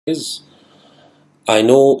Is I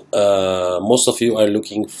know most of you are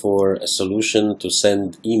looking for a solution to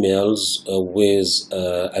send emails with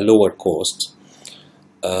a lower cost.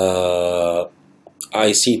 I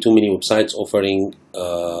see too many websites offering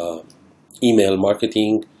email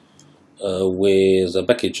marketing with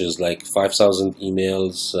packages like 5,000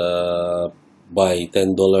 emails by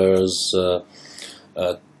 $10,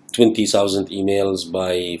 20,000 emails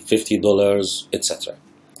by $50, etc.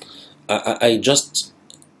 I just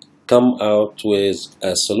come out with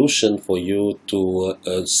a solution for you to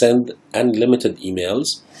send unlimited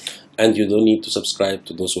emails, and you don't need to subscribe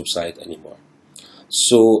to those websites anymore.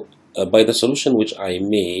 So by the solution which I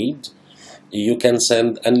made, you can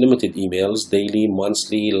send unlimited emails daily,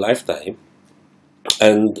 monthly, lifetime,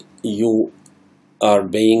 and you are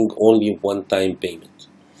paying only one-time payment.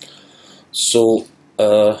 So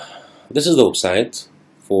this is the website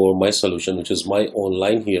for my solution, which is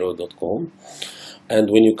myonlinehero.com. And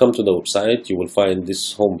when you come to the website, you will find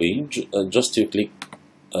this homepage. Just you click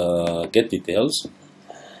get details.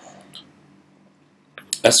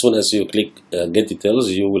 As soon as you click get details,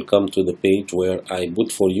 you will come to the page where I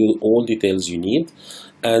put for you all details you need,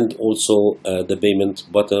 and also the payment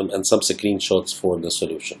button and some screenshots for the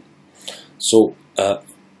solution. So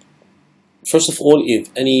first of all, if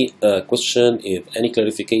any question, if any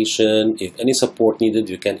clarification, if any support needed,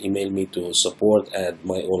 you can email me to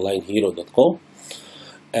support@myonlinehero.com.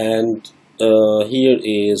 And here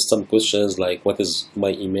is some questions like, what is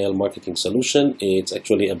my email marketing solution? It's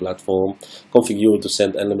actually a platform configured to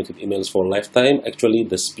send unlimited emails for lifetime. Actually,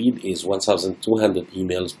 the speed is 1,200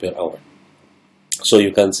 emails per hour. So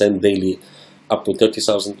you can send daily up to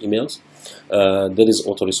 30,000 emails. There is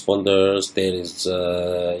autoresponders. There is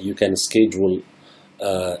you can schedule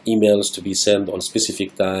emails to be sent on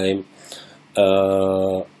specific time.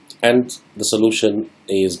 And the solution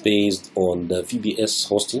is based on the VPS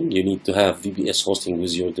hosting. You need to have VPS hosting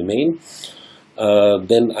with your domain.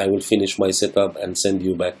 Then I will finish my setup and send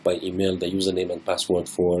you back by email the username and password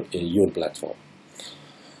for your platform.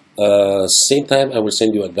 Same time, I will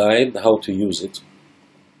send you a guide how to use it.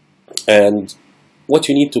 And what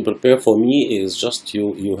you need to prepare for me is just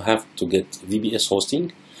you have to get VPS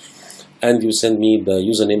hosting, and you send me the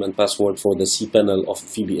username and password for the cPanel of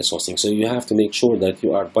VPS hosting. So you have to make sure that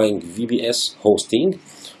you are buying VPS hosting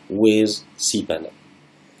with cPanel.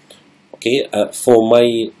 Okay,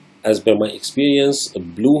 as per my experience,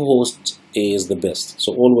 Bluehost is the best.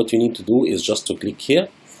 So all what you need to do is just to click here,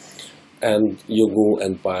 and you go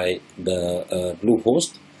and buy the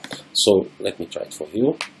Bluehost. So let me try it for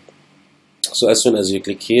you. So as soon as you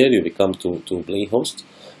click here, you become to Bluehost,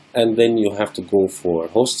 and then you have to go for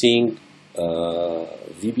hosting,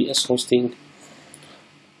 VPS hosting.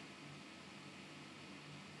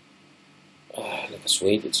 Let us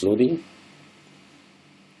wait, it's loading.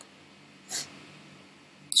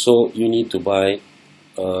 So you need to buy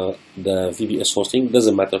the VPS hosting.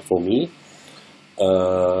 Doesn't matter for me.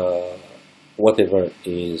 Whatever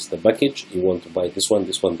is the package, you want to buy this one,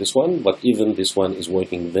 this one, this one, but even this one is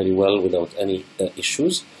working very well without any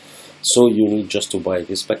issues. So you need just to buy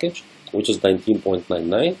this package, which is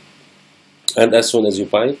 19.99, and as soon as you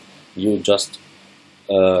buy it, you just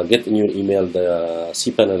get in your email the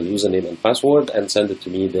cPanel username and password and send it to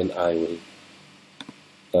me. Then I will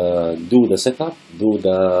do the setup, do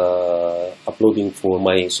the uploading for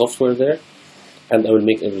my software there, and I will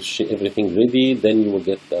make everything ready. Then you will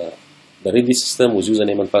get the ready system with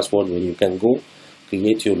username and password, where you can go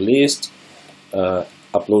create your list,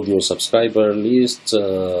 upload your subscriber list.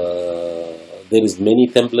 There is many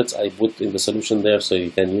templates I put in the solution there, so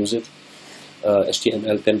you can use it.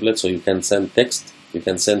 HTML template, so you can send text, you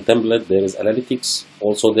can send template. There is analytics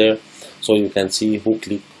also there, so you can see who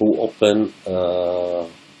click, who open,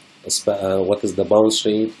 what is the bounce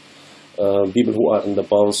rate. People who are in the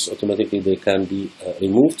bounce, automatically they can be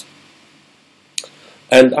removed.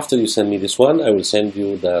 And after you send me this one, I will send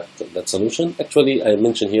you that solution. Actually, I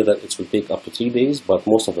mentioned here that it will take up to 3 days, but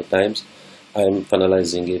most of the times I'm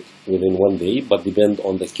finalizing it within 1 day, but depend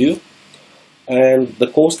on the queue. And the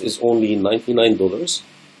cost is only $99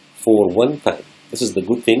 for one time. This is the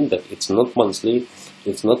good thing, that it's not monthly,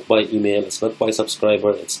 it's not by email, it's not by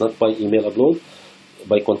subscriber, it's not by email upload,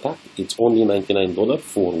 by contact. It's only $99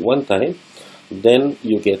 for one time. Then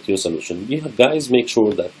you get your solution. You guys make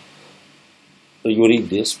sure that you read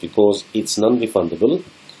this, because it's non-refundable.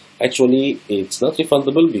 Actually, it's not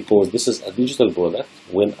refundable because this is a digital product.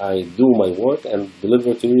 When I do my work and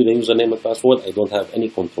deliver to you the username and password, I don't have any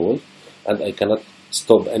control, and I cannot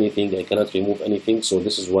stop anything, I cannot remove anything. So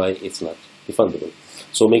this is why it's not refundable.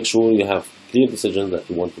 So make sure you have clear decision that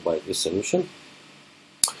you want to buy this solution.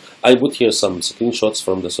 I put here some screenshots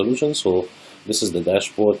from the solution. So this is the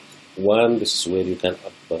dashboard one. This is where you can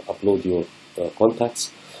upload your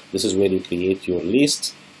contacts. This is where you create your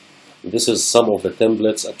list. This is some of the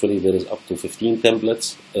templates. Actually, there is up to 15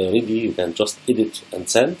 templates ready. You can just edit and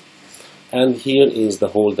send. And here is the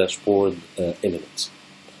whole dashboard elements.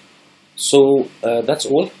 So that's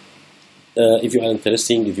all. If you are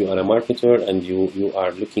interested, if you are a marketer and you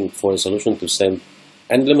are looking for a solution to send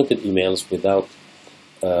unlimited emails without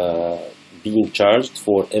being charged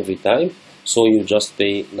for every time, so you just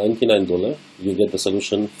pay $99. You get the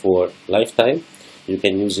solution for lifetime. You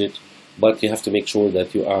can use it, but you have to make sure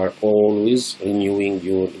that you are always renewing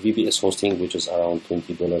your VPS hosting, which is around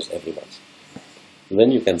 $20 every month.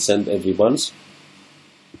 Then you can send every month.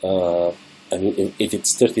 I mean, if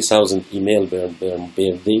it's 30,000 email per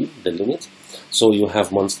day, the limit, so you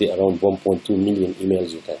have monthly around 1.2 million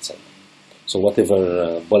emails you can send. So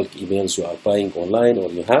whatever bulk emails you are buying online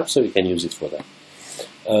or you have, so you can use it for that.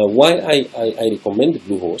 Why I recommend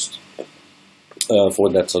Bluehost for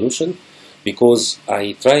that solution? Because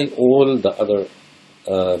I tried all the other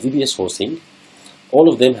VPS hosting. All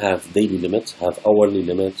of them have daily limit, have hourly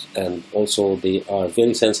limit, and also they are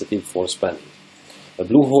very sensitive for spamming.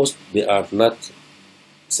 Bluehost, they are not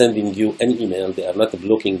sending you any email. They are not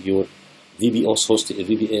blocking your VPS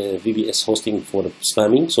hosting for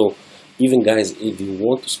spamming. So even guys, if you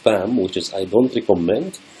want to spam, which is I don't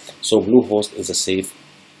recommend, so Bluehost is a safe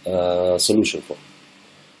solution for.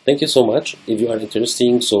 Thank you so much. If you are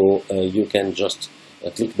interested, so you can just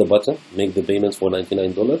click the button, make the payment for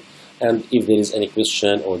 $99. And if there is any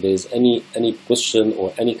question or there is any question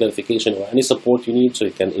or any clarification or any support you need, so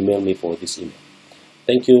you can email me for this email.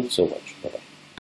 Thank you so much. Bye-bye.